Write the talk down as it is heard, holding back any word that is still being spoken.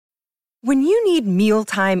When you need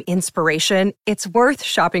mealtime inspiration, it's worth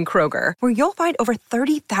shopping Kroger, where you'll find over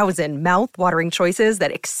 30,000 mouth-watering choices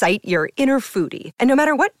that excite your inner foodie. And no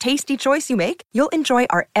matter what tasty choice you make, you'll enjoy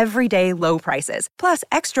our everyday low prices, plus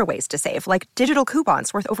extra ways to save, like digital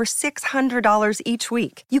coupons worth over $600 each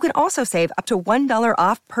week. You can also save up to $1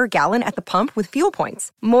 off per gallon at the pump with fuel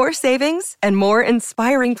points. More savings and more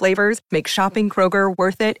inspiring flavors make shopping Kroger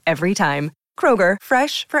worth it every time. Kroger,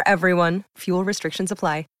 fresh for everyone. Fuel restrictions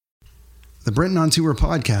apply. The Brenton on Tour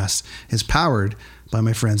podcast is powered by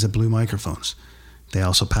my friends at Blue Microphones. They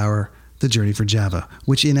also power The Journey for Java,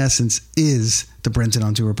 which in essence is the Brenton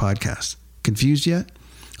on Tour podcast. Confused yet?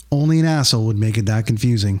 Only an asshole would make it that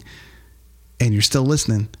confusing. And you're still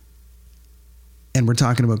listening. And we're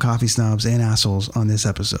talking about coffee snobs and assholes on this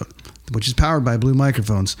episode, which is powered by Blue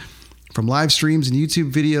Microphones. From live streams and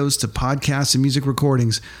YouTube videos to podcasts and music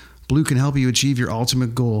recordings, Blue can help you achieve your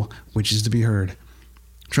ultimate goal, which is to be heard.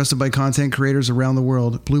 Trusted by content creators around the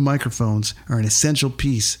world, Blue Microphones are an essential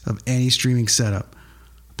piece of any streaming setup.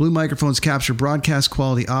 Blue Microphones capture broadcast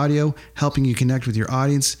quality audio, helping you connect with your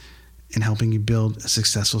audience and helping you build a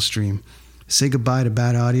successful stream. Say goodbye to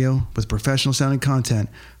bad audio with professional sounding content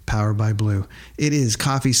powered by Blue. It is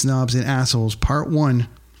Coffee Snobs and Assholes Part 1.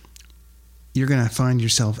 You're going to find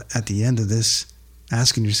yourself at the end of this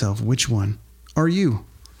asking yourself, which one are you?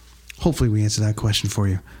 Hopefully we answer that question for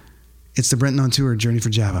you. It's the Brenton on Tour Journey for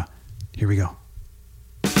Java. Here we go.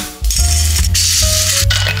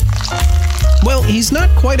 Well, he's not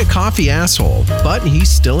quite a coffee asshole, but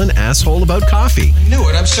he's still an asshole about coffee. I knew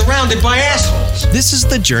it. I'm surrounded by assholes. This is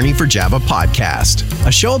the Journey for Java podcast,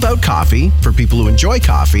 a show about coffee for people who enjoy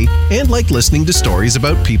coffee and like listening to stories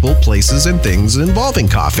about people, places, and things involving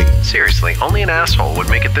coffee. Seriously, only an asshole would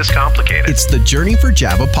make it this complicated. It's the Journey for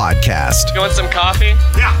Java podcast. You want some coffee?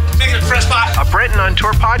 Yeah, make it a fresh pot. A Brenton on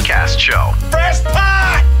Tour podcast show. Fresh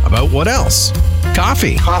pot! About what else?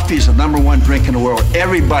 Coffee. Coffee is the number one drink in the world.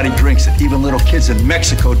 Everybody drinks it. Even little kids in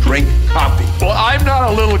Mexico drink coffee. Well, I'm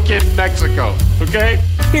not a little kid in Mexico, okay?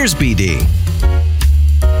 Here's BD.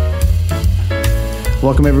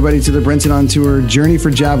 Welcome, everybody, to the Brenton on Tour Journey for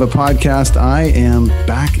Java podcast. I am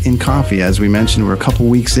back in coffee. As we mentioned, we're a couple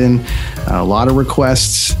weeks in. A lot of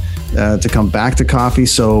requests to come back to coffee.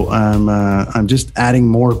 So I'm just adding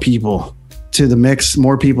more people to the mix,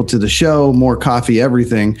 more people to the show, more coffee,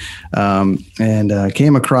 everything. And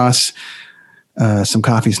came across some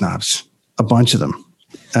coffee snobs, a bunch of them.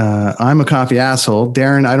 I'm a coffee asshole.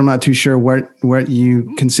 Darren, I'm not too sure what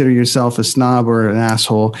you consider yourself, a snob or an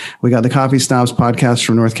asshole. We got the Coffee Snobs podcast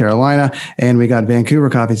from North Carolina, and we got Vancouver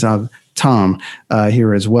Coffee Snob Tom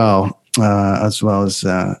here as well as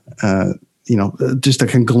just a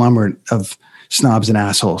conglomerate of snobs and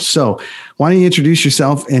assholes. So why don't you introduce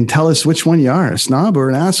yourself and tell us which one you are, a snob or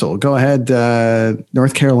an asshole? Go ahead,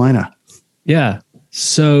 North Carolina. Yeah.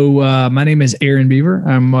 So my name is Aaron Beaver.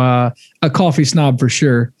 I'm a coffee snob for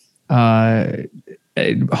sure. Home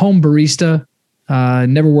barista.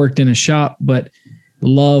 Never worked in a shop, but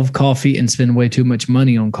love coffee and spend way too much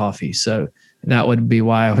money on coffee. So that would be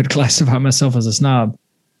why I would classify myself as a snob.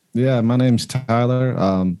 Yeah, my name's Tyler.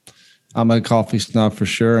 I'm a coffee snob for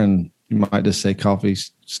sure, and you might just say coffee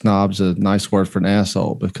snob's a nice word for an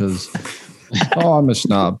asshole because, I'm a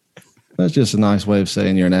snob. That's just a nice way of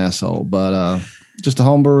saying you're an asshole. But just a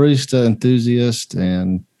home barista enthusiast,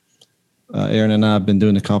 and Aaron and I have been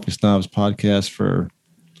doing the Coffee Snobs podcast for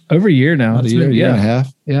over a year now. About a year and a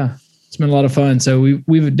half. Yeah, it's been a lot of fun. So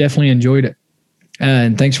we've definitely enjoyed it,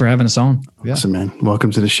 and thanks for having us on. Yeah. Awesome, man.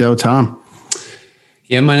 Welcome to the show, Tom.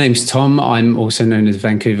 Yeah, my name's Tom. I'm also known as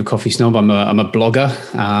Vancouver Coffee Snob. I'm a blogger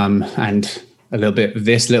and a little bit of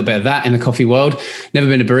this, a little bit of that in the coffee world. Never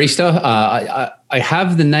been a barista. I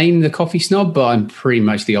have the name The Coffee Snob, but I'm pretty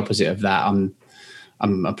much the opposite of that.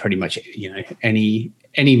 I'm pretty much,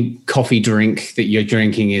 any coffee drink that you're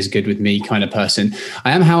drinking is good with me kind of person.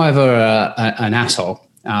 I am, however, an asshole.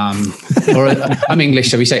 I'm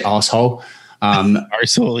English, so we say arsehole.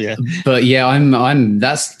 Arsehole, yeah. But yeah, I'm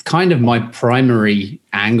that's kind of my primary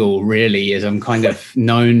angle really, is I'm kind of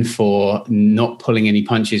known for not pulling any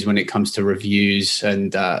punches when it comes to reviews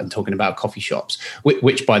and talking about coffee shops,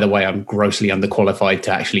 which by the way, I'm grossly underqualified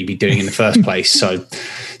to actually be doing in the first place. So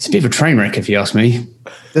it's a bit of a train wreck if you ask me.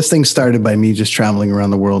 This thing started by me just traveling around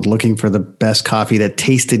the world looking for the best coffee that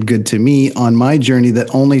tasted good to me on my journey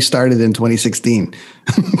that only started in 2016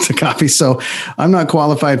 to coffee. So I'm not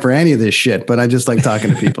qualified for any of this shit, but I just like talking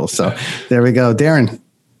to people. So there we go. Darren.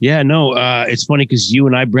 Yeah, no, it's funny because you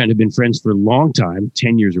and I, Brent, have been friends for a long time,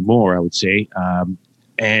 10 years or more, I would say.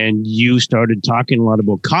 And you started talking a lot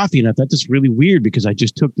about coffee. And I thought that's really weird because I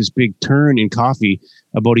just took this big turn in coffee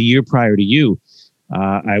about a year prior to you.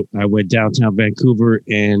 I went downtown Vancouver,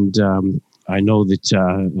 and I know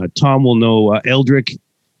that Tom will know Eldrick.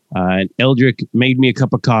 And Eldrick made me a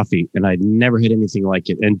cup of coffee, and I'd never had anything like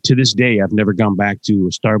it. And to this day, I've never gone back to a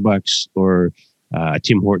Starbucks or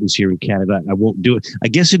Tim Hortons here in Canada. I won't do it. I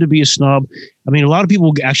guess it'd be a snob. I mean, a lot of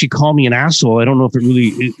people actually call me an asshole. I don't know if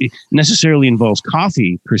it necessarily involves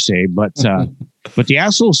coffee per se, but the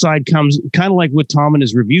asshole side comes kind of like with Tom and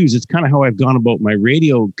his reviews. It's kind of how I've gone about my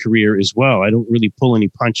radio career as well. I don't really pull any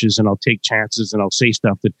punches, and I'll take chances, and I'll say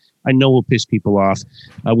stuff that I know will piss people off.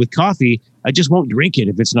 With coffee, I just won't drink it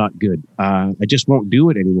if it's not good. I just won't do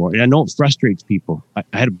it anymore. And I know it frustrates people. I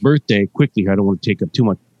had a birthday quickly. I don't want to take up too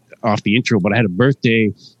much off the intro, but I had a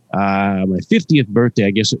birthday, my 50th birthday,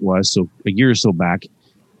 I guess it was, so a year or so back.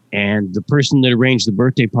 And the person that arranged the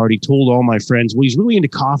birthday party told all my friends, well, he's really into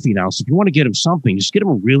coffee now. So if you want to get him something, just get him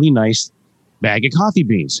a really nice bag of coffee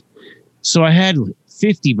beans. So I had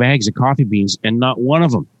 50 bags of coffee beans, and not one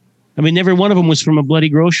of them, I mean, every one of them was from a bloody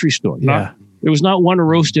grocery store. There was not one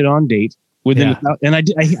roasted on date. And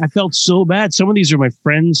I felt so bad. Some of these are my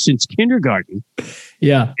friends since kindergarten.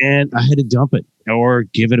 Yeah. And I had to dump it or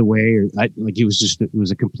give it away. It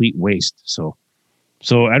was a complete waste. So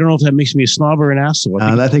I don't know if that makes me a snob or an asshole.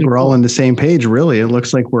 I think we're all on the same page, really. It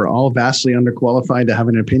looks like we're all vastly underqualified to have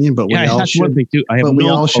an opinion, but we all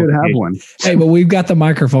should have one. Hey, but we've got the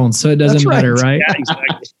microphone, so it doesn't matter, right? Yeah,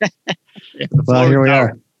 exactly. Well, here we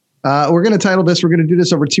are. We're going to title this. We're going to do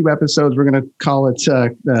this over 2 episodes. We're going to call it,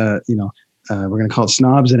 we're going to call it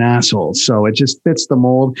Snobs and Assholes. So it just fits the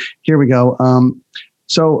mold. Here we go.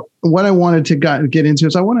 So what I wanted to get into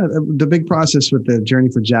is the big process with the Journey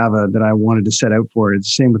for Java that I wanted to set out for. It's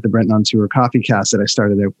the same with the Brenton on Tour coffee cast that I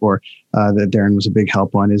started out for, that Darren was a big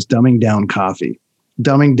help on, is dumbing down coffee.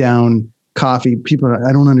 Dumbing down coffee. People,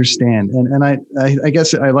 I don't understand. And I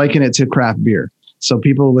guess I liken it to craft beer. So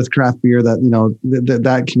people with craft beer that,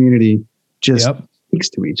 that community just speaks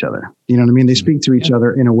to each other. You know what I mean? They speak to each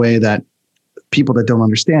other in a way that people that don't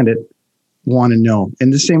understand it want to know.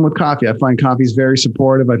 And the same with coffee. I find coffee is very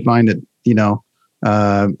supportive. I find that,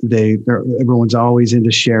 everyone's always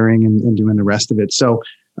into sharing and doing the rest of it. So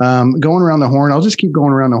going around the horn, I'll just keep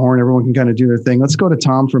going around the horn. Everyone can kind of do their thing. Let's go to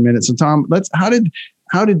Tom for a minute. So Tom, how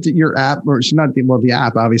did your app, the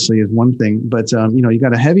app obviously is one thing, but you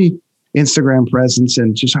got a heavy Instagram presence,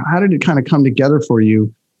 and just how did it kind of come together for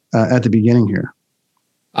you at the beginning here?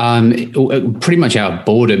 Pretty much out of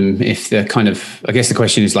boredom. If the kind of, I guess the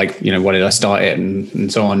question is like, why did I start it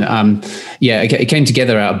and so on? It came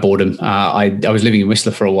together out of boredom. I was living in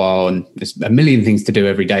Whistler for a while, and there's a million things to do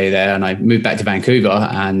every day there. And I moved back to Vancouver,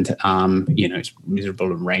 and it's miserable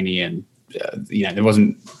and rainy, and there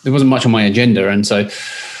wasn't much on my agenda. And so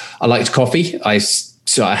I liked coffee.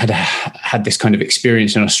 So I had this kind of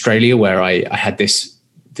experience in Australia where I had this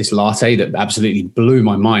latte that absolutely blew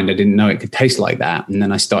my mind. I didn't know it could taste like that. And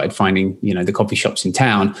then I started finding, the coffee shops in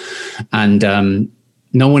town, and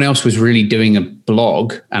no one else was really doing a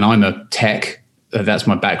blog. And I'm a tech, that's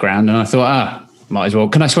my background. And I thought, might as well.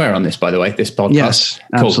 Can I swear on this, by the way, this podcast? Yes,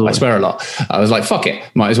 cool. absolutely. I swear a lot. I was like, fuck it.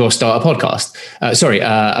 Might as well start a podcast.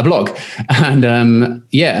 A blog. And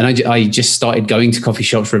I just started going to coffee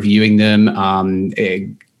shops, reviewing them.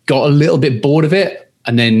 Got a little bit bored of it,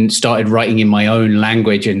 and then started writing in my own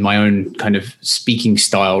language and my own kind of speaking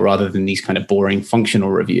style rather than these kind of boring functional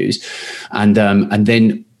reviews. And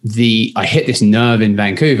then I hit this nerve in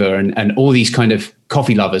Vancouver, and all these kind of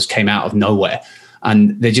coffee lovers came out of nowhere.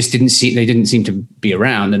 And they just didn't seem to be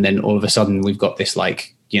around. And then all of a sudden we've got this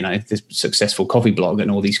this successful coffee blog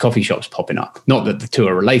and all these coffee shops popping up. Not that the two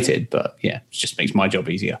are related, but it just makes my job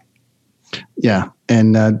easier. Yeah.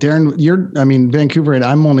 And Darren, Vancouver, and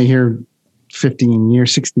I'm only here 16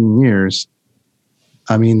 years.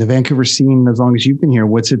 I mean, the Vancouver scene, as long as you've been here,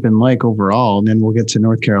 what's it been like overall? And then we'll get to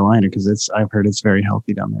North Carolina, because I've heard it's very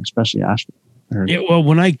healthy down there, especially Asheville. Yeah, well,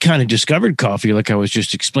 when I kind of discovered coffee, like I was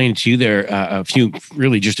just explaining to you there,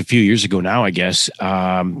 just a few years ago now, I guess,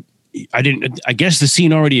 I guess the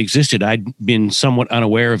scene already existed. I'd been somewhat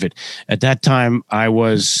unaware of it. At that time, I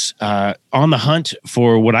was on the hunt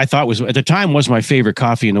for what I thought was, at the time, was my favorite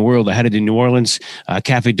coffee in the world. I had it in New Orleans,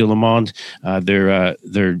 Café de Le Monde,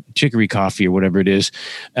 their chicory coffee or whatever it is.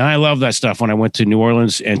 And I love that stuff. When I went to New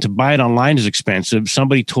Orleans, and to buy it online is expensive,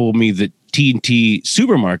 somebody told me that T&T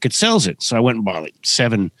Supermarket sells it. So I went and bought like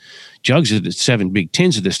 7 jugs of it, 7 big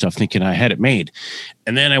tins of this stuff, thinking I had it made.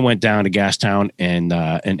 And then I went down to Gastown, and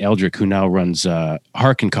Eldrick, who now runs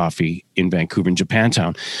Harkin Coffee in Vancouver in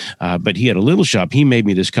Japantown. But he had a little shop. He made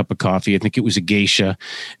me this cup of coffee. I think it was a geisha.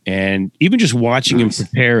 And even just watching him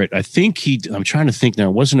prepare it, I'm trying to think now,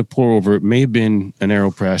 it wasn't a pour over. It may have been an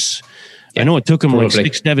AeroPress. I know it took him probably.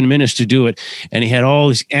 like 6-7 minutes to do it. And he had all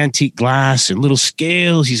this antique glass and little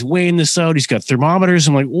scales. He's weighing this out. He's got thermometers.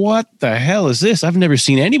 I'm like, what the hell is this? I've never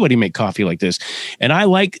seen anybody make coffee like this. And I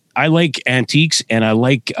like antiques, and I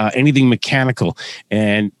like anything mechanical.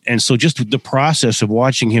 And so just the process of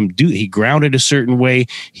watching him he ground it a certain way.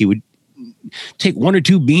 He would take 1 or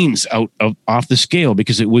 2 beans off the scale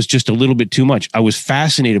because it was just a little bit too much. I was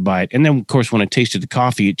fascinated by it. And then, of course, when I tasted the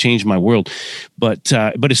coffee, it changed my world. But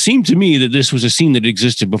it seemed to me that this was a scene that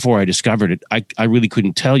existed before I discovered it. I really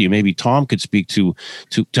couldn't tell you. Maybe Tom could speak to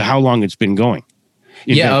how long it's been going.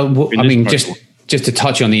 Just to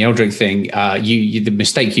touch on the Eldrick thing, the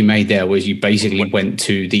mistake you made there was you basically went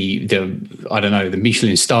to the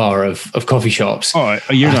Michelin star of coffee shops. Oh,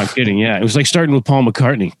 you're not kidding. Yeah. It was like starting with Paul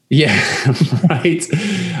McCartney. Yeah, right.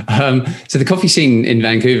 So the coffee scene in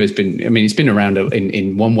Vancouver it's been around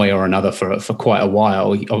in one way or another for quite a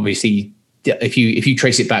while. Obviously, if you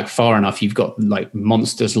trace it back far enough, you've got like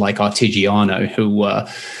monsters like Artigiano who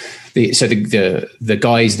the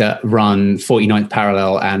guys that run 49th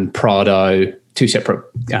Parallel and Prado, 2 separate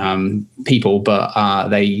people, but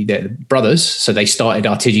they're brothers. So they started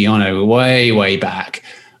Artigiano way back.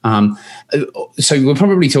 So we're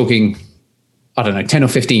probably talking, I don't know, 10 or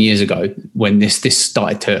 15 years ago when this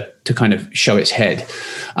started to kind of show its head.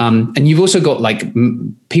 And you've also got like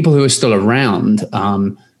people who are still around.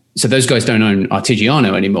 So those guys don't own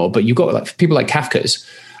Artigiano anymore, but you've got like people like Kafka's.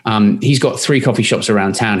 He's got 3 coffee shops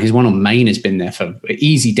around town. His one on Main has been there for an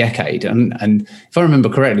easy decade. And if I remember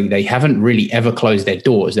correctly, they haven't really ever closed their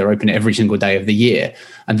doors. They're open every single day of the year.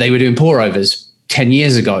 And they were doing pour-overs 10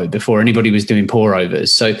 years ago before anybody was doing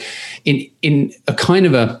pour-overs. So in a kind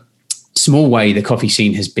of a small way, the coffee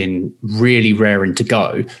scene has been really raring to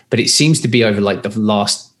go. But it seems to be over like the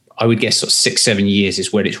last, I would guess, sort of 6-7 years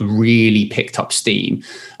is where it's really picked up steam.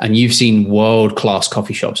 And you've seen world-class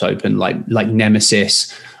coffee shops open like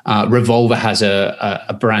Nemesis. Revolver has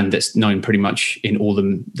a brand that's known pretty much in all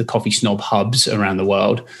the coffee snob hubs around the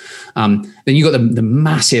world. Then you got the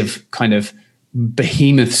massive kind of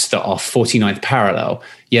behemoths that are 49th Parallel.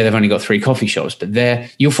 Yeah, they've only got 3 coffee shops, but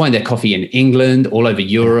you'll find their coffee in England, all over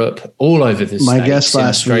Europe, all over the States, in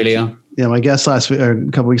Australia. My guest last week, or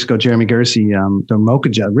a couple weeks ago, Jeremy Gersey, the Mocha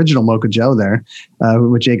Joe, original Mocha Joe there,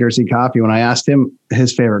 with Jay Gersey Coffee. When I asked him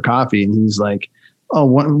his favorite coffee, and he's like, "Oh,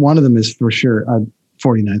 one of them is for sure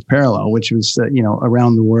 49th Parallel," which was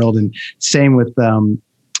around the world. And same with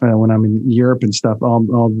when I'm in Europe and stuff.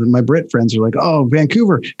 My Brit friends are like, "Oh,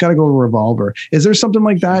 Vancouver, got to go to Revolver." Is there something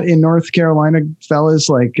like that in North Carolina, fellas?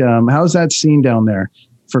 Like, how's that scene down there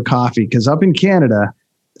for coffee? Because up in Canada,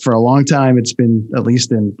 for a long time, it's been, at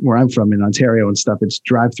least in where I'm from in Ontario and stuff, it's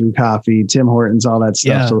drive-through coffee, Tim Hortons, all that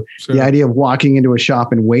stuff. Yeah, so sure. The idea of walking into a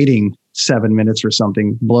shop and waiting 7 minutes for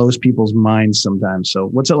something blows people's minds sometimes. So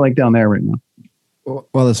what's it like down there right now?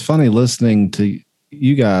 Well, it's funny listening to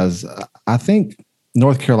you guys. I think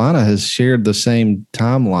North Carolina has shared the same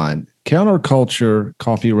timeline. Counterculture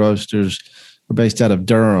coffee roasters are based out of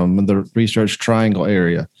Durham in the Research Triangle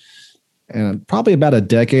area. And probably about a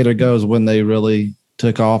decade ago is when they really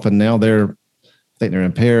took off, and now I think they're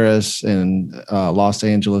in Paris and Los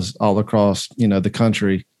Angeles, all across the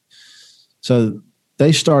country. So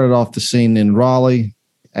they started off the scene in Raleigh.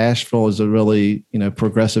 Asheville is a really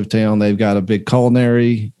progressive town. They've got a big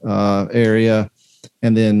culinary area,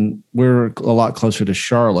 and then we're a lot closer to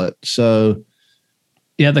Charlotte. So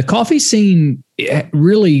yeah, the coffee scene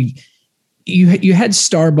really. You had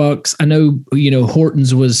Starbucks. I know,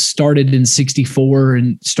 Hortons was started in 64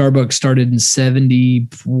 and Starbucks started in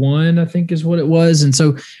 71, I think is what it was. And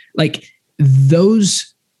so like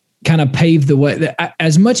those kind of paved the way.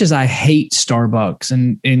 As much as I hate Starbucks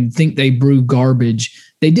and think they brew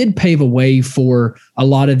garbage, they did pave a way for a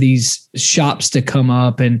lot of these shops to come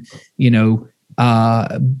up. And,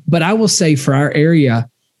 but I will say for our area,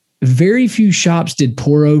 very few shops did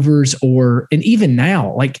pour overs and even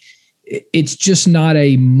now, like, it's just not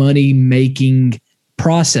a money making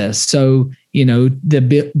process. So,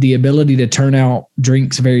 the ability to turn out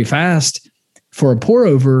drinks very fast for a pour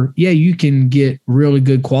over. Yeah, you can get really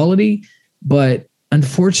good quality, but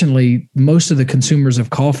unfortunately, most of the consumers of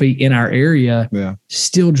coffee in our area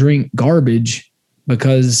still drink garbage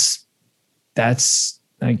because that's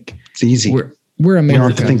like, it's easy. We're American. You don't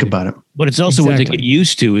have to think about it. But it's also what they get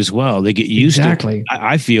used to as well. They get used to.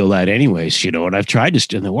 I feel that anyways, and I've tried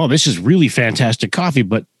to. Well, this is really fantastic coffee,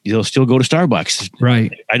 but they'll still go to Starbucks.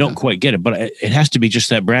 Right. I don't quite get it, but it has to be just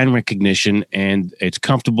that brand recognition, and it's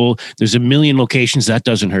comfortable. There's a million locations. That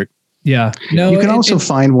doesn't hurt. Yeah. No. You can also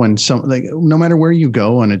find one. No matter where you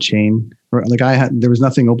go on a chain. Like there was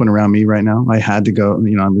nothing open around me right now. I had to go.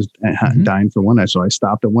 I was dying for one, so I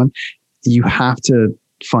stopped at one. you have to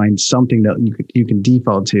find something that you can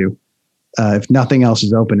default to. If nothing else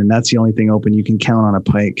is open and that's the only thing open, you can count on a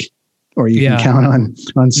pike, or you can count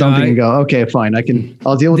on something and go, okay, fine.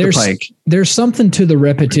 I'll deal with the pike. There's something to the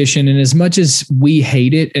repetition. And as much as we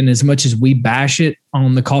hate it and as much as we bash it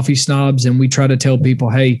on the Coffee Snobs, and we try to tell people,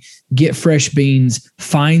 hey, get fresh beans,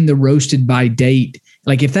 find the roasted by date.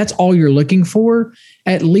 Like if that's all you're looking for,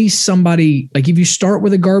 at least somebody, like if you start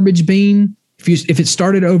with a garbage bean, if it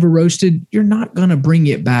started over roasted, you're not going to bring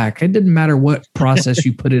it back. It doesn't matter what process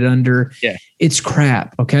you put it under. Yeah. It's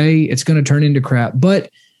crap. Okay. It's going to turn into crap.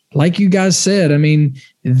 But like you guys said, I mean,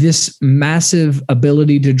 this massive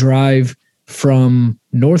ability to drive from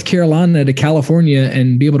North Carolina to California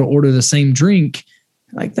and be able to order the same drink,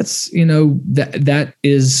 like that's, that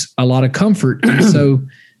is a lot of comfort. And so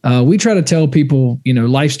we try to tell people,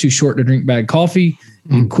 life's too short to drink bad coffee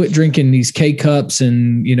and quit drinking these K-cups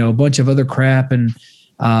and, a bunch of other crap. And,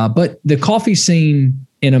 but the coffee scene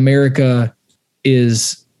in America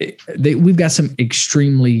we've got some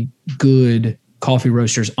extremely good coffee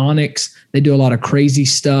roasters. Onyx, they do a lot of crazy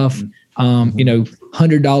stuff.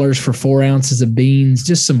 $100 for 4 ounces of beans,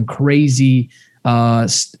 just some crazy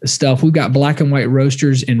stuff. We've got Black and White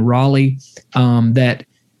Roasters in Raleigh that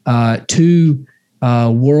two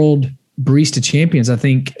world barista champions, I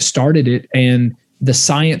think, started it, and the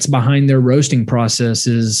science behind their roasting process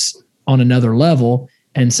is on another level.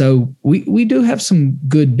 And so we do have some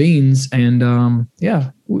good beans, and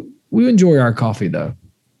we enjoy our coffee though.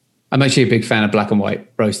 I'm actually a big fan of Black and White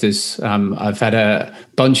Roasters. I've had a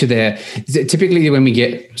bunch of their, typically when we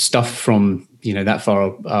get stuff from, that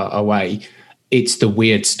far away, it's the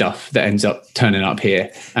weird stuff that ends up turning up here.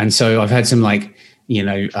 And so I've had some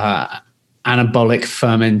anabolic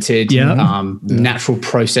fermented, natural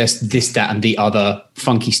processed, this, that, and the other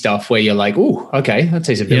funky stuff where you're like, oh, okay, that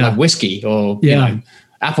tastes a bit like whiskey or,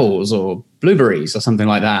 apples or blueberries or something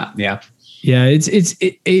like that. Yeah. Yeah.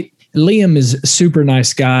 Liam is a super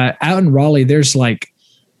nice guy out in Raleigh. There's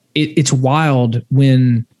it's wild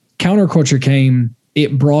when counterculture came,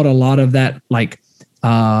 it brought a lot of that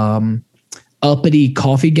uppity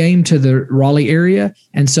coffee game to the Raleigh area.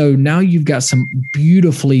 And so now you've got some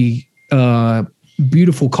beautiful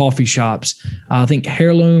coffee shops. I think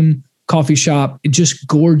Heirloom Coffee Shop, just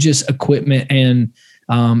gorgeous equipment and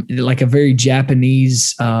like a very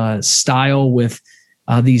Japanese style with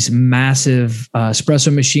these massive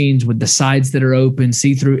espresso machines with the sides that are open,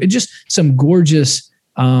 see-through. It just some gorgeous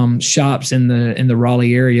shops in the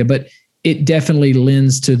Raleigh area, but it definitely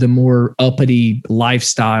lends to the more uppity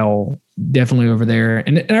lifestyle definitely over there.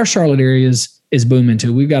 And our Charlotte area is booming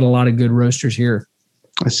too. We've got a lot of good roasters here.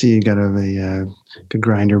 I see you got a good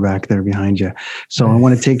grinder back there behind you. So I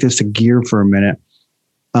want to take this to gear for a minute.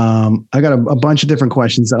 I got a bunch of different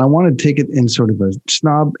questions, and I want to take it in sort of a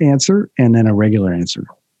snob answer and then a regular answer.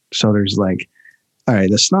 So there's all right,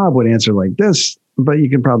 the snob would answer like this, but you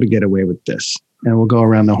can probably get away with this. And we'll go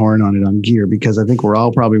around the horn on it on gear, because I think we're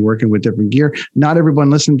all probably working with different gear. Not everyone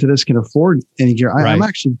listening to this can afford any gear. I'm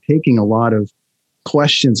actually taking a lot of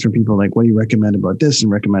questions from people like, what do you recommend about this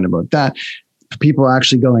and recommend about that? People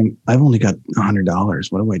actually going, I've only got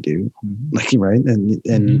 $100. What do I do? Mm-hmm. Right.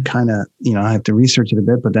 And kind of, I have to research it a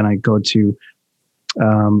bit, but then I go to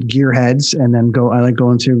gearheads, and then I like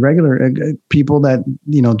going to regular people that,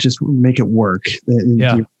 just make it work.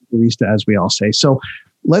 Barista, as we all say. So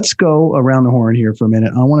let's go around the horn here for a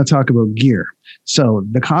minute. I want to talk about gear. So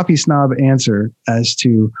the Coffee Snob answer as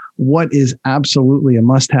to what is absolutely a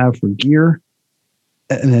must have for gear.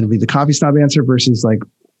 And then it'll be the Coffee Snob answer versus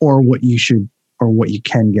or what you should, or what you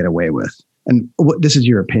can get away with. And this is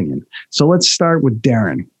your opinion. So let's start with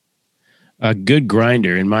Darren. A good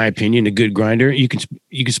grinder, in my opinion, a good grinder. You can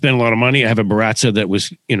spend a lot of money. I have a Baratza that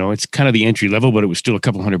was, it's kind of the entry level, but it was still a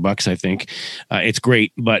couple $100, I think. It's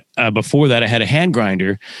great. But before that, I had a hand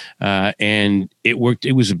grinder, and it worked.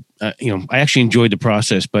 It was, I actually enjoyed the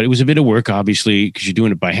process, but it was a bit of work, obviously, because you're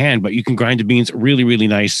doing it by hand. But you can grind the beans really, really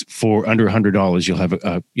nice for under $100. You'll have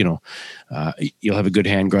you'll have a good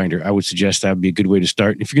hand grinder. I would suggest that would be a good way to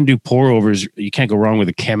start. If you're gonna do pour overs, you can't go wrong with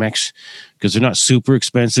a Chemex, because they're not super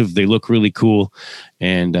expensive. They look really cool,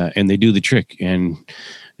 and they do the trick. And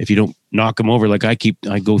if you don't knock them over like I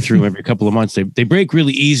go through them every couple of months, they break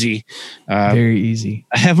really easy. Very easy.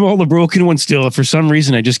 I have all the broken ones still. For some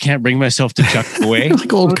reason, I just can't bring myself to chuck them away.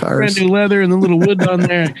 Like old cars. Brand new leather and the little wood on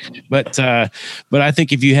there. But I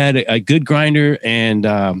think if you had a good grinder and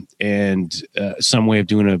some way of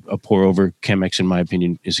doing a pour over, Chemex, in my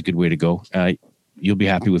opinion, is a good way to go. You'll be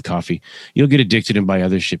happy with coffee. You'll get addicted and buy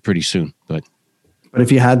other shit pretty soon. But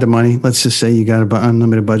if you had the money, let's just say you got an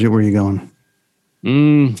unlimited budget, where are you going?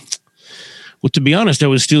 Well, to be honest, I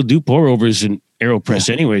would still do pour overs and AeroPress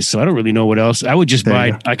anyway, so I don't really know what else. I would just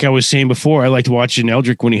buy, like I was saying before, I liked watching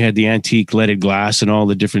Eldrick when he had the antique leaded glass and all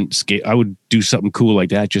the different scale. I would do something cool like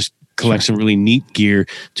that, just collect some really neat gear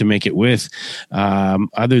to make it with.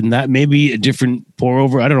 Other than that, maybe a different pour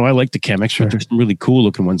over. I don't know. I like the Chemex, but there's some really cool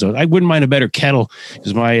looking ones out. I wouldn't mind a better kettle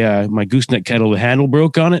because my gooseneck kettle, the handle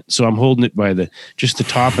broke on it, so I'm holding it by just the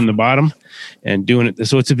top and the bottom and doing it.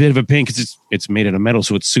 So it's a bit of a pain because it's made out of metal,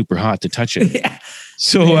 so it's super hot to touch it. Yeah.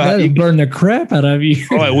 So that'll burn the crap out of you.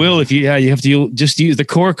 Oh, I will. If you have to just use the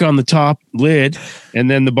cork on the top lid, and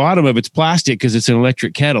then the bottom of it's plastic because it's an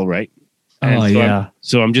electric kettle, right? And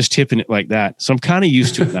so I'm just tipping it like that. So I'm kind of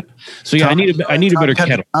used to that. So yeah, Tom, I need a better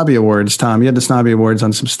kettle. Snobby Awards, Tom. You had the Snobby Awards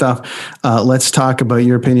on some stuff. Let's talk about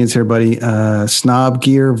your opinions here, buddy. Snob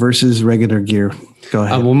gear versus regular gear. Go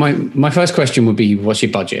ahead. Well, my first question would be, what's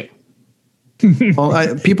your budget?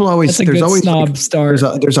 Well, people always there's always snob star.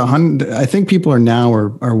 There's 100. I think people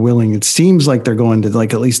are willing. It seems like they're going to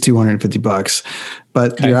like at least $250,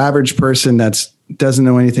 but your average person doesn't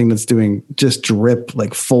know anything that's doing just drip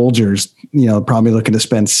like Folgers, probably looking to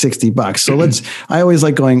spend $60. So I always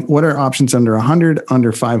like going, what are options under 100,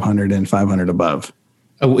 under 500, and 500 above?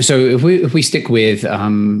 So if we stick with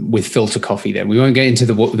filter coffee, then we won't get into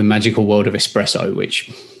the magical world of espresso,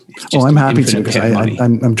 which. I'm happy to because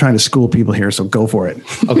I'm trying to school people here, so go for it.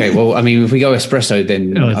 Okay, well, I mean, if we go espresso,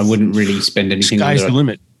 then I wouldn't really spend anything. Sky's the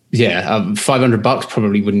limit. Yeah, $500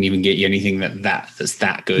 probably wouldn't even get you anything that's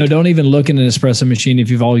that good. No, don't even look in an espresso machine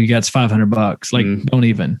if all you got's $500. Like, don't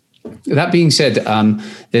even. That being said,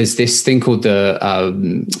 there's this thing called the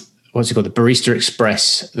what's it called, the Barista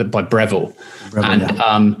Express by Breville,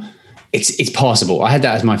 and it's passable. I had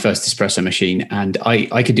that as my first espresso machine, and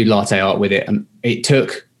I could do latte art with it, and it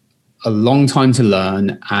took a long time to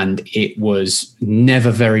learn, and it was never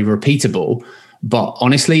very repeatable. But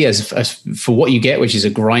honestly, as for what you get, which is a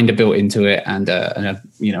grinder built into it and a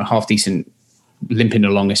half decent limping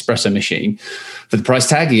along espresso machine, for the price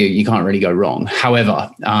tag, you can't really go wrong. However,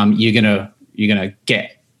 you're gonna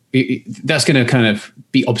get that's going to kind of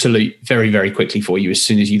be obsolete very, very quickly for you as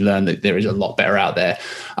soon as you learn that there is a lot better out there.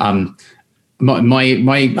 My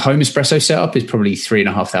home espresso setup is probably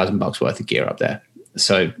 $3,500 worth of gear up there.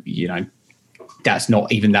 So, that's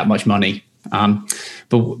not even that much money.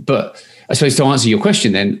 But I suppose to answer your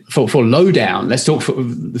question then, for low down, let's talk for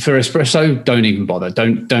espresso, don't even bother.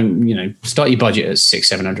 Don't start your budget at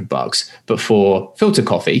 $600-700. But for filter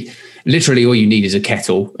coffee, literally all you need is a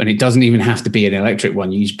kettle, and it doesn't even have to be an electric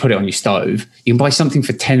one. You just put it on your stove. You can buy something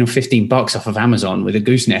for $10 or $15 off of Amazon with a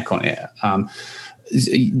gooseneck on it.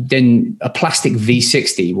 Then a plastic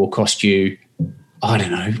V60 will cost you, I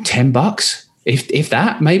don't know, $10, if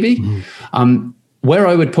that, maybe. Mm-hmm. Where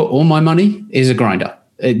I would put all my money is a grinder.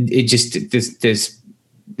 There's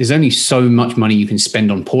only so much money you can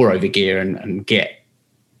spend on pour over gear and get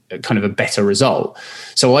kind of a better result.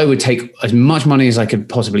 So I would take as much money as I could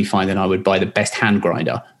possibly find, and I would buy the best hand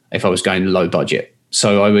grinder if I was going low budget.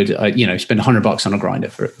 So I would, spend $100 on a grinder,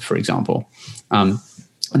 for example. And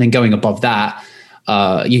then going above that,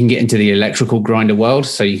 you can get into the electrical grinder world.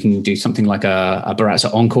 So you can do something like a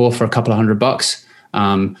Baratza Encore for a couple of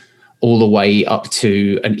 $100, all the way up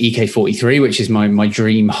to an EK43, which is my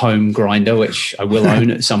dream home grinder, which I will own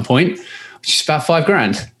at some point, which is about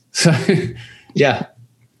 $5,000. So yeah.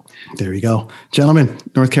 There you go. Gentlemen,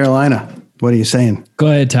 North Carolina, what are you saying? Go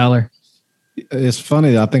ahead, Tyler. It's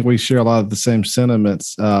funny. I think we share a lot of the same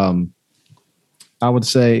sentiments. I would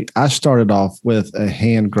say I started off with a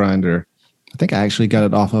hand grinder. I think I actually got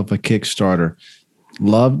it off of a Kickstarter.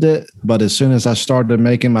 Loved it. But as soon as I started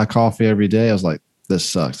making my coffee every day, I was like, this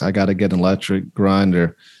sucks. I got to get an electric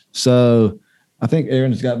grinder. So I think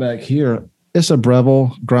Aaron's got back here. It's a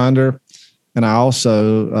Breville grinder. And I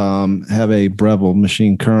also have a Breville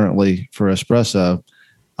machine currently for espresso.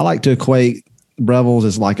 I like to equate Breville's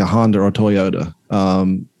as like a Honda or Toyota.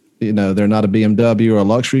 They're not a BMW or a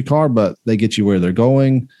luxury car, but they get you where they're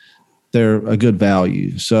going. They're a good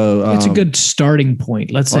value. So it's a good starting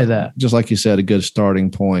point. Let's say that. Just like you said, a good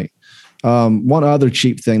starting point. One other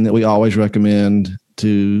cheap thing that we always recommend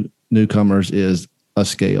to newcomers is a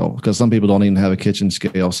scale, because some people don't even have a kitchen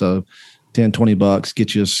scale. So $10-20,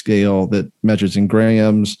 get you a scale that measures in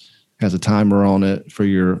grams, has a timer on it for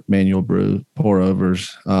your manual brew pour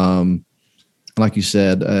overs. Like you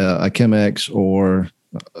said, a Chemex or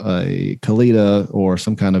a Kalita or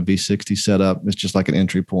some kind of V60 setup. It's just like an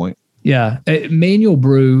entry point. Yeah. Manual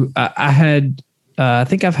brew. I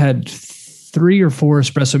think I've had 3 or 4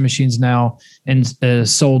 espresso machines now and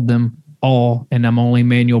sold them all. And I'm only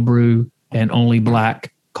manual brew and only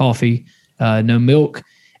black coffee, no milk.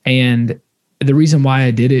 And the reason why I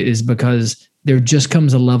did it is because there just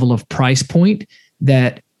comes a level of price point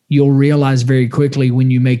that you'll realize very quickly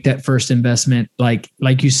when you make that first investment. Like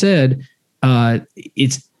you said,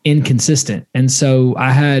 it's inconsistent. And so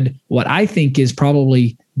I had what I think is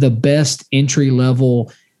probably the best entry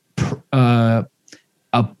level, right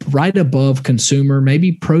above consumer,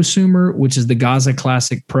 maybe prosumer, which is the Gaza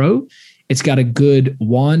Classic Pro. It's got a good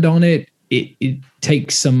wand on it. It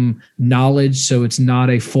takes some knowledge, so it's not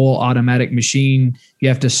a full automatic machine. You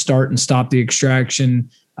have to start and stop the extraction.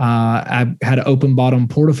 I had an open bottom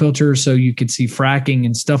portafilter so you could see fracking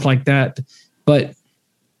and stuff like that. But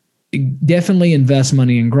definitely invest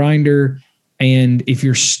money in grinder. And if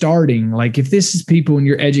you're starting, like if this is people in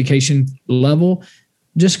your education level,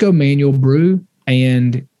 just go manual brew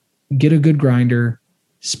and get a good grinder,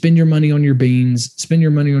 spend your money on your beans, spend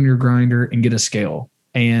your money on your grinder, and get a scale.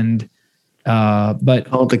 And but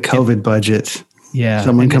all the COVID budget. Yeah.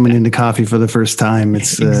 Someone coming into coffee for the first time.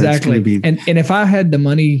 It's exactly. It's be... and if I had the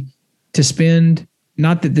money to spend,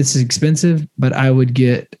 not that this is expensive, but I would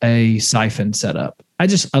get a siphon set up. I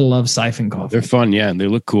love siphon coffee. They're fun. Yeah. And they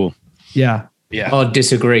look cool. Yeah. Yeah. Hard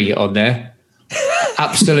disagree on there.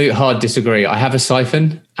 Absolute hard disagree. I have a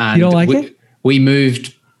siphon, and you don't like it? We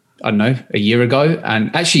moved, I don't know, a year ago.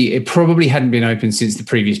 And actually it probably hadn't been open since the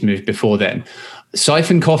previous move before then.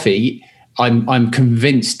 Siphon coffee, I'm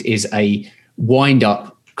convinced is a wind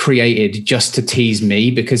up created just to tease me,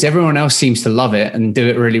 because everyone else seems to love it and do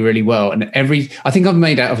it really, really well. And I think I've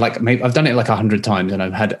made out of maybe I've done it 100 times and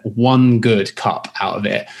I've had one good cup out of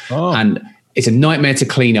it. Oh. And it's a nightmare to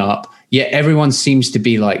clean up. Yet everyone seems to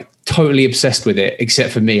be totally obsessed with it,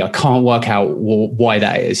 except for me. I can't work out why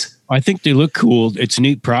that is. I think they look cool. It's a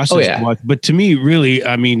neat process. Oh, yeah. But to me, really,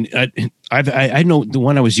 I mean, I know the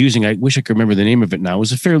one I was using, I wish I could remember the name of it now. It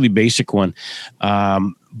was a fairly basic one.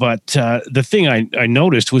 But the thing I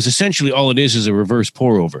noticed was essentially all it is a reverse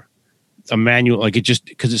pour over. A manual,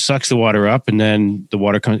 because it sucks the water up and then the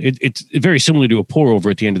water comes. It's very similar to a pour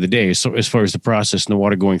over at the end of the day. So as far as the process and the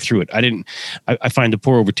water going through it, I find the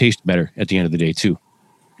pour over taste better at the end of the day too.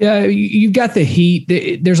 Yeah, you've got the heat.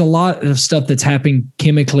 There's a lot of stuff that's happening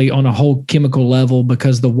chemically on a whole chemical level,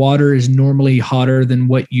 because the water is normally hotter than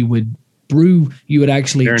what you would brew. You would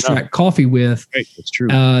actually extract coffee with. Right, that's true.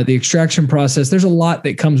 The extraction process. There's a lot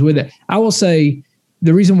that comes with it. I will say,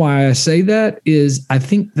 the reason why I say that is I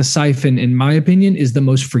think the siphon, in my opinion, is the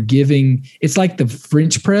most forgiving. It's like the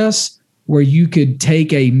French press, where you could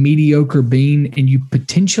take a mediocre bean and you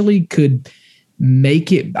potentially could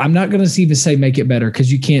make it. I'm not going to even say make it better,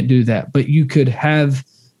 because you can't do that, but you could have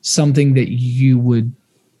something that you would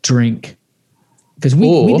drink. Because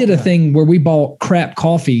we did a thing where we bought crap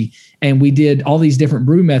coffee and we did all these different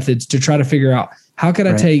brew methods to try to figure out how could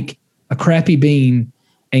I take a crappy bean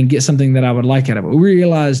and get something that I would like out of it. We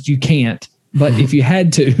realized you can't, but if you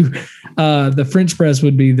had to, the French press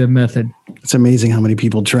would be the method. It's amazing how many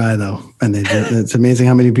people try, though. And it's amazing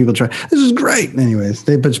how many people try. This is great. Anyways,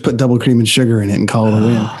 they just put double cream and sugar in it and call it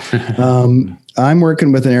a win. I'm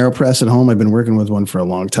working with an AeroPress at home. I've been working with one for a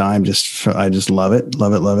long time. I just love it.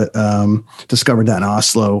 Love it. Discovered that in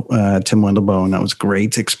Oslo, Tim Wendelboe. That was a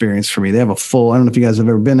great experience for me. They have a full, I don't know if you guys have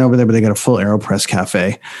ever been over there, but they got a full AeroPress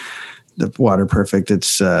cafe. The water perfect.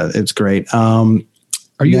 It's great.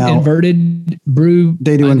 Are you inverted brew?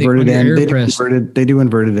 They do inverted in. They do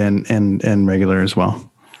inverted and regular as well.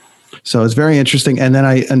 So it's very interesting. And then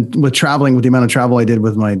with the amount of travel I did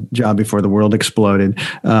with my job before the world exploded,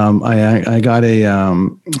 I got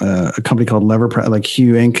a company called Leverpress, like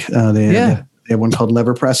Hue Inc. They have one called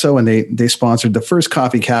Leverpresso, and they sponsored the first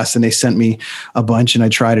coffee cast, and they sent me a bunch, and I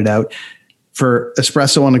tried it out. For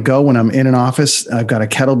espresso on the go, when I'm in an office, I've got a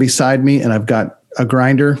kettle beside me and I've got a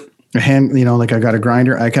grinder, I got a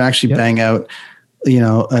grinder. I can actually bang out,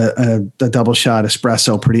 a double shot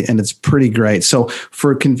espresso and it's pretty great. So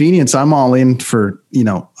for convenience, I'm all in for,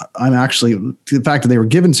 I'm actually, the fact that they were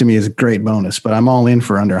given to me is a great bonus, but I'm all in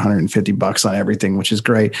for under $150 on everything, which is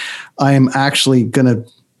great. I am actually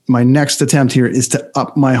my next attempt here is to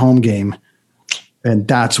up my home game. And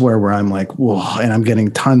that's where I'm like, whoa, and I'm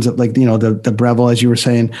getting tons of the Breville, as you were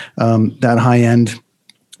saying, that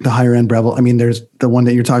the higher end Breville. I mean, there's the one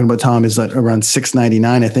that you're talking about, Tom, is around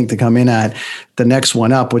 $6.99, I think, to come in at. The next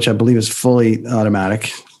one up, which I believe is fully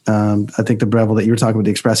automatic. I think the Breville that you were talking about,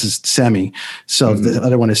 the Express, is semi. So the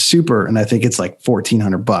other one is super, and I think it's like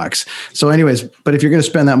 $1,400. So anyways, but if you're going to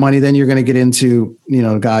spend that money, then you're going to get into,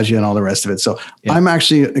 Gaggia and all the rest of it. So I'm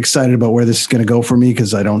actually excited about where this is going to go for me,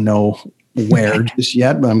 because I don't know where just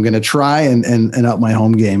yet, but I'm going to try and up my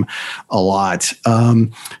home game a lot.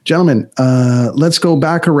 Gentlemen, let's go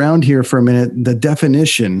back around here for a minute. The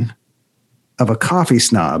definition of a coffee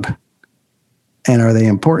snob. And are they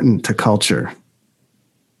important to culture?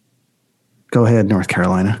 Go ahead, North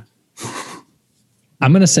Carolina.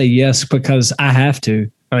 I'm going to say yes because I have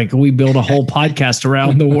to. Like, we build a whole podcast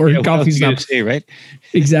around the word coffee snob. Right?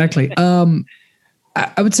 Exactly.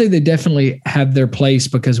 I would say they definitely have their place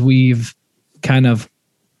because we've kind of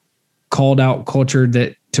called out culture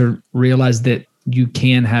that to realize that you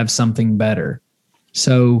can have something better.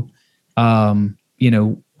 So,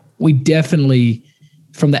 we definitely,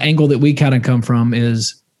 from the angle that we kind of come from,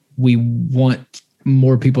 is we want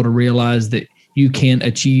more people to realize that you can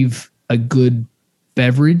achieve a good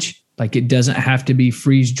beverage. Like, it doesn't have to be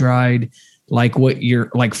freeze dried like what you're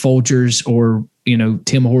like Folgers or,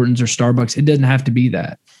 Tim Hortons or Starbucks. It doesn't have to be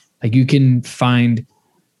that. Like, you can find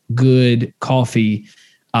good coffee.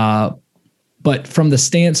 But from the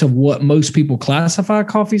stance of what most people classify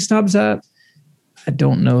coffee snobs at, I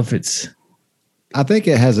don't know if it's. I think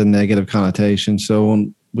it has a negative connotation. So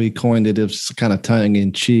when we coined it, it's kind of tongue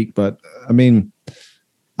in cheek. But I mean,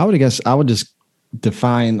 I would just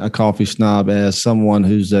define a coffee snob as someone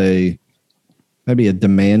who's maybe a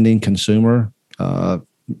demanding consumer,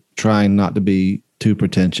 trying not to be too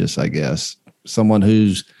pretentious, I guess. Someone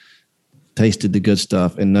who's tasted the good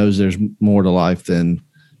stuff and knows there's more to life than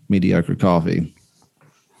mediocre coffee.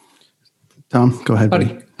 Tom, go ahead,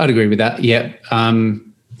 buddy. I'd agree with that. Yeah.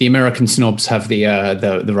 The American snobs have the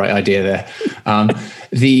right idea there.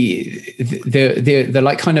 The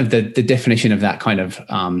like kind of the definition of that kind of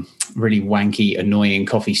really wanky, annoying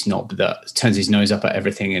coffee snob that turns his nose up at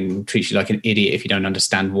everything and treats you like an idiot if you don't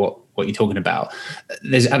understand what you're talking about.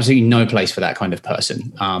 There's absolutely no place for that kind of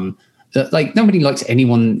person. Like, nobody likes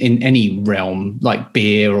anyone in any realm, like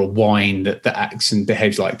beer or wine, that acts and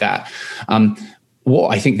behaves like that. What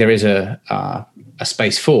I think there is a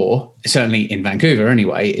space for, certainly in Vancouver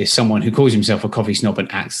anyway, is someone who calls himself a coffee snob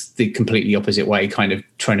and acts the completely opposite way, kind of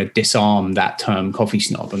trying to disarm that term coffee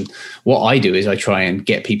snob. And what I do is I try and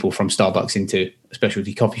get people from Starbucks into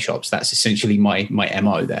specialty coffee shops. That's essentially my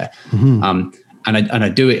MO there. Mm-hmm. And I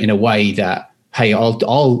do it in a way that, hey,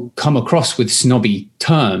 I'll come across with snobby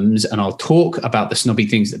terms and I'll talk about the snobby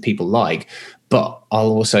things that people like, but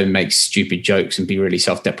I'll also make stupid jokes and be really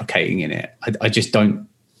self-deprecating in it. I just don't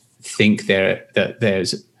think that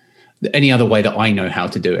there's any other way that I know how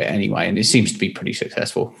to do it anyway, and it seems to be pretty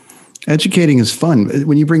successful. Educating is fun.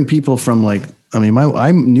 When you bring people from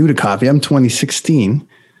I'm new to coffee. I'm 2016,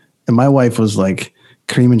 and my wife was like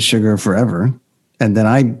cream and sugar forever, and then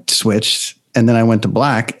I switched. And then I went to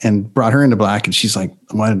black and brought her into black. And she's like,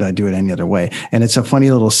 why did I do it any other way? And it's a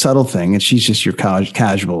funny little subtle thing. And she's just your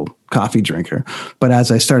casual coffee drinker. But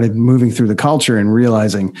as I started moving through the culture and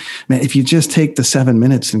realizing, man, if you just take the 7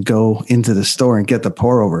 minutes and go into the store and get the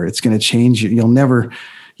pour over, it's going to change you.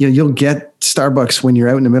 You'll get Starbucks when you're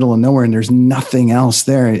out in the middle of nowhere and there's nothing else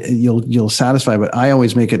there. You'll satisfy. But I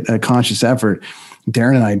always make it a conscious effort.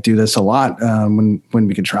 Darren and I do this a lot when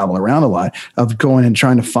we can travel around a lot, of going and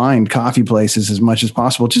trying to find coffee places as much as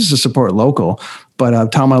possible, just to support local.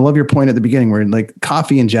 But Tom, I love your point at the beginning where, like,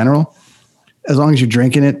 coffee in general, as long as you're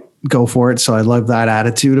drinking it, go for it. So I love that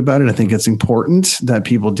attitude about it. I think it's important that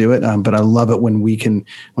people do it. But I love it when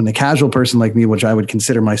the casual person like me, which I would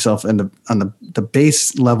consider myself on the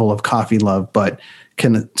base level of coffee love, but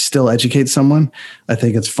can still educate someone. I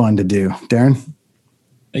think it's fun to do. Darren?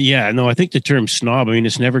 Yeah, no, I think the term snob, I mean,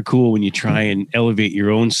 it's never cool when you try and elevate your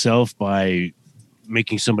own self by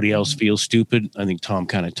making somebody else feel stupid. I think Tom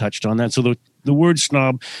kind of touched on that. So the word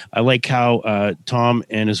snob, I like how Tom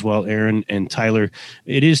and as well Aaron and Tyler,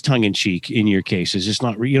 it is tongue in cheek in your case. It's just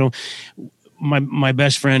not, my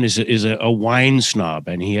best friend is a wine snob,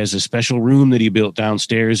 and he has a special room that he built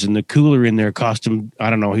downstairs, and the cooler in there cost him,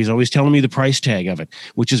 I don't know, he's always telling me the price tag of it,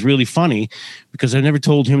 which is really funny because I never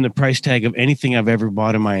told him the price tag of anything I've ever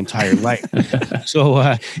bought in my entire life.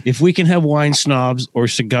 So if we can have wine snobs or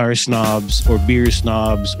cigar snobs or beer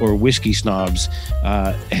snobs or whiskey snobs,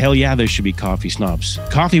 hell yeah, there should be coffee snobs.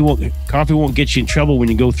 Coffee won't get you in trouble when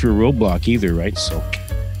you go through a roadblock either, right? So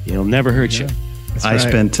it'll never hurt you. I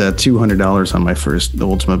spent $200 on my first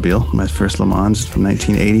Oldsmobile, my first Le Mans from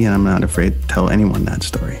 1980, and I'm not afraid to tell anyone that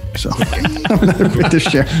story. So I'm not afraid to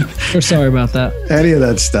share. We're sorry about that. Any of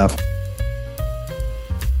that stuff.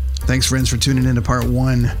 Thanks, friends, for tuning in to part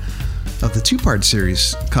one of the two-part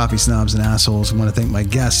series, Coffee Snobs and Assholes. I want to thank my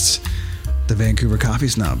guests, the Vancouver Coffee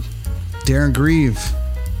Snob, Darren Grieve,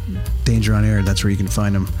 Danger on Air, that's where you can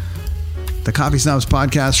find him. The Coffee Snobs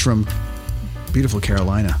podcast from beautiful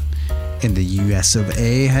Carolina. In the US of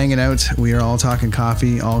A, hanging out. We are all talking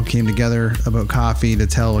coffee, all came together about coffee to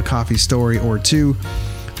tell a coffee story or two,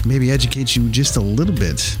 maybe educate you just a little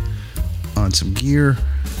bit on some gear,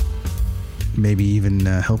 maybe even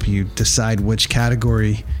help you decide which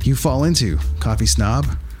category you fall into, coffee snob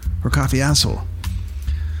or coffee asshole.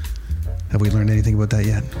 Have we learned anything about that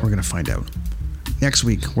yet? We're going to find out. Next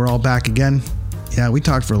week, we're all back again. Yeah, we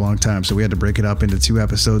talked for a long time, so we had to break it up into 2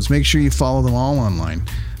 episodes. Make sure you follow them all online.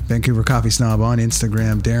 Vancouver Coffee Snob on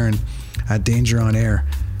Instagram, Darren at Danger on Air.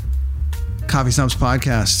 Coffee Snobs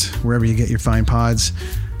Podcast, wherever you get your fine pods.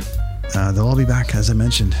 They'll all be back, as I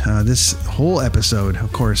mentioned. This whole episode,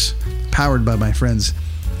 of course, powered by my friends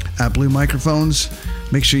at Blue Microphones.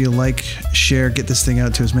 Make sure you like, share, get this thing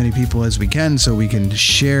out to as many people as we can so we can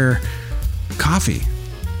share coffee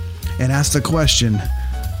and ask the question,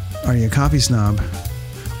 are you a coffee snob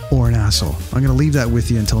or an asshole? I'm going to leave that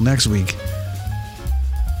with you until next week.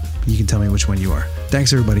 You can tell me which one you are.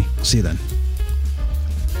 Thanks, everybody. See you then.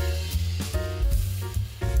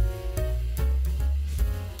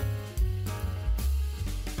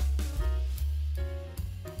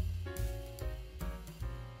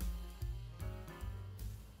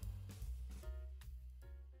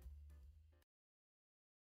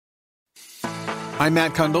 I'm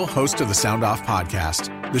Matt Kundle, host of the Sound Off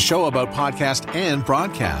Podcast, the show about podcast and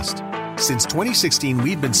broadcast. Since 2016,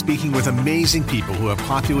 we've been speaking with amazing people who have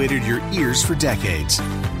populated your ears for decades.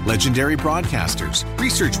 Legendary broadcasters,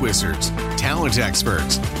 research wizards, talent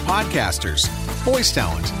experts, podcasters, voice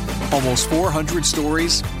talent. Almost 400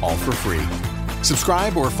 stories, all for free.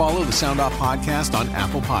 Subscribe or follow the Sound Off Podcast on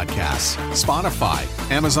Apple Podcasts, Spotify,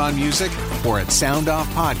 Amazon Music, or at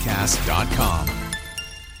soundoffpodcast.com.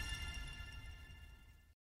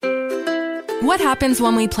 What happens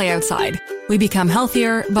when we play outside? We become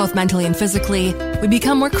healthier, both mentally and physically. We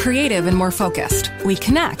become more creative and more focused. We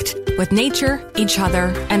connect with nature, each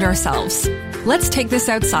other, and ourselves. Let's Take This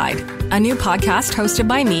Outside, a new podcast hosted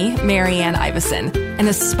by me, Marianne Iveson, an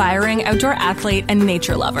aspiring outdoor athlete and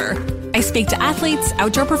nature lover. I speak to athletes,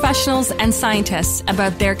 outdoor professionals, and scientists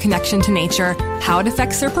about their connection to nature, how it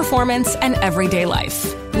affects their performance, and everyday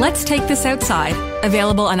life. Let's Take This Outside,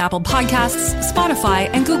 available on Apple Podcasts, Spotify,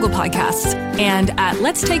 and Google Podcasts, and at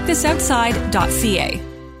letstakethisoutside.ca.